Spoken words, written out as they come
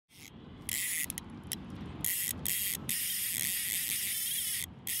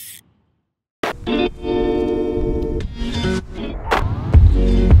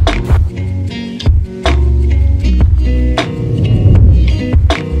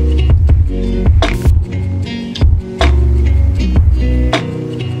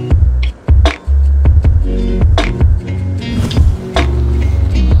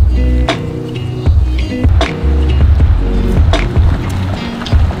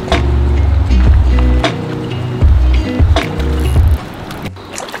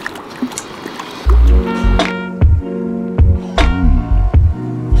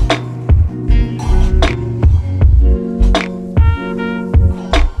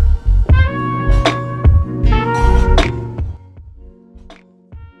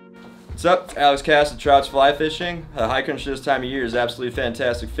What's up? It's Alex Cass of Trouts Fly Fishing. High country this time of year is absolutely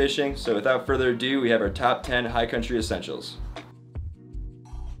fantastic fishing, so without further ado, we have our top 10 high country essentials.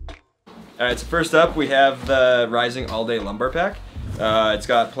 Alright, so first up we have the Rising All Day Lumbar Pack. It's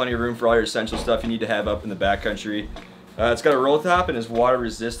got plenty of room for all your essential stuff you need to have up in the backcountry. It's got a roll top and is water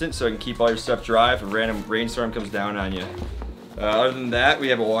resistant, so it can keep all your stuff dry if a random rainstorm comes down on you. Other than that, we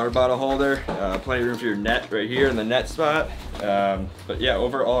have a water bottle holder, plenty of room for your net right here in the net spot. But yeah,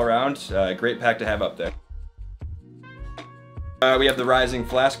 all around, great pack to have up there. We have the Rising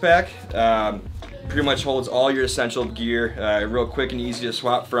Flask Pack. Pretty much holds all your essential gear, real quick and easy to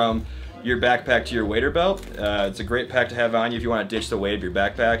swap from your backpack to your wader belt. It's a great pack to have on you if you want to ditch the weight of your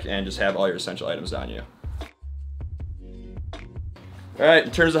backpack and just have all your essential items on you. Alright,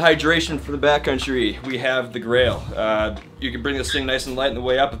 in terms of hydration for the backcountry, we have the Grail. You can bring this thing nice and light on the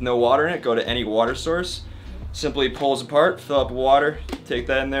way up with no water in it. Go to any water source. Simply pulls apart, fill up with water, take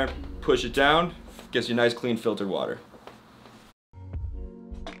that in there, push it down, gets you nice clean filtered water.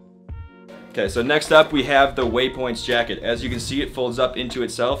 Okay, so next up we have the Waypoints jacket. As you can see, it folds up into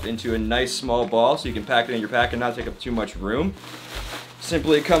itself into a nice small ball, so you can pack it in your pack and not take up too much room.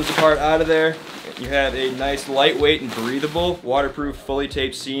 Simply comes apart out of there. You have a nice lightweight and breathable, waterproof, fully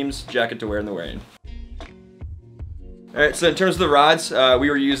taped seams jacket to wear in the rain. Alright, so in terms of the rods, we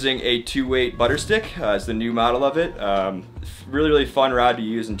were using a 2-weight butter stick. It's the new model of it. Really fun rod to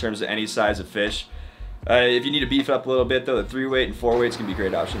use in terms of any size of fish. If you need to beef it up a little bit though, the 3-weight and 4-weights can be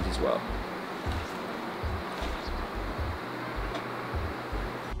great options as well.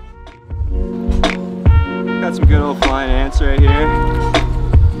 Got some good old flying ants right here.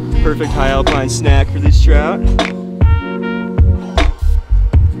 Perfect high alpine snack for these trout.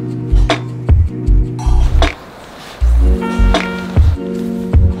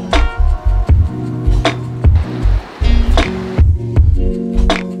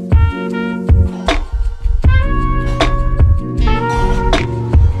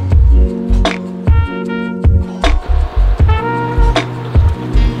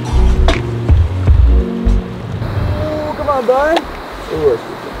 Oh, come on, bud.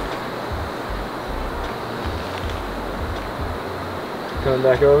 Coming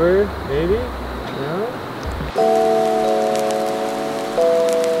back over, maybe? No?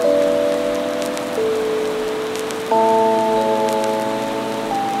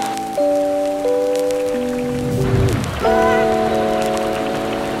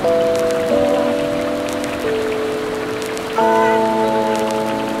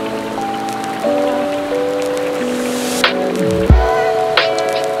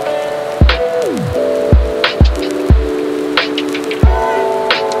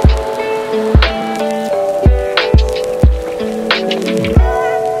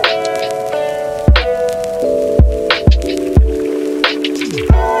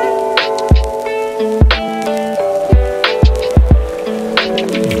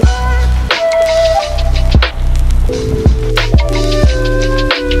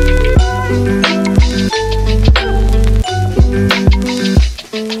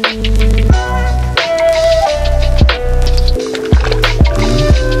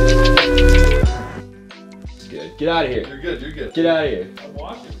 Get out of here. You're good, you're good. Get out of here. I'm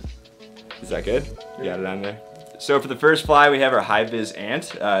watching. Is that good? You got it on there? So for the first fly, we have our High Vis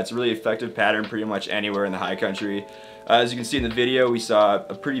Ant. It's a really effective pattern pretty much anywhere in the high country. As you can see in the video, we saw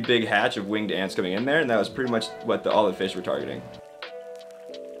a pretty big hatch of winged ants coming in there, and that was pretty much what all the fish were targeting.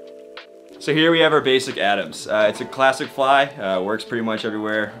 So here we have our basic Adams. It's a classic fly, works pretty much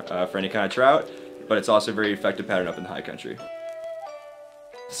everywhere for any kind of trout, but it's also a very effective pattern up in the high country.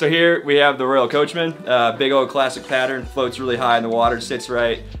 So here we have the Royal Coachman, big old classic pattern, floats really high in the water, sits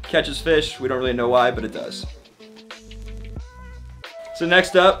right, catches fish, we don't really know why, but it does. So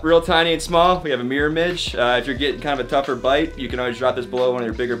next up, real tiny and small, we have a mirror midge. If you're getting kind of a tougher bite, you can always drop this below one of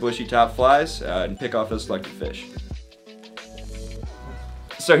your bigger bushy top flies and pick off those selected fish.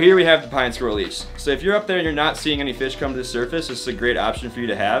 So here we have the pine squirrel leech. So if you're up there and you're not seeing any fish come to the surface, this is a great option for you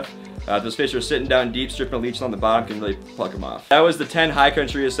to have. Those fish are sitting down deep, stripping a leech on the bottom, can really pluck them off. That was the 10 high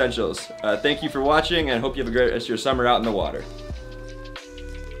country essentials. Thank you for watching and hope you have a great rest of your summer out in the water.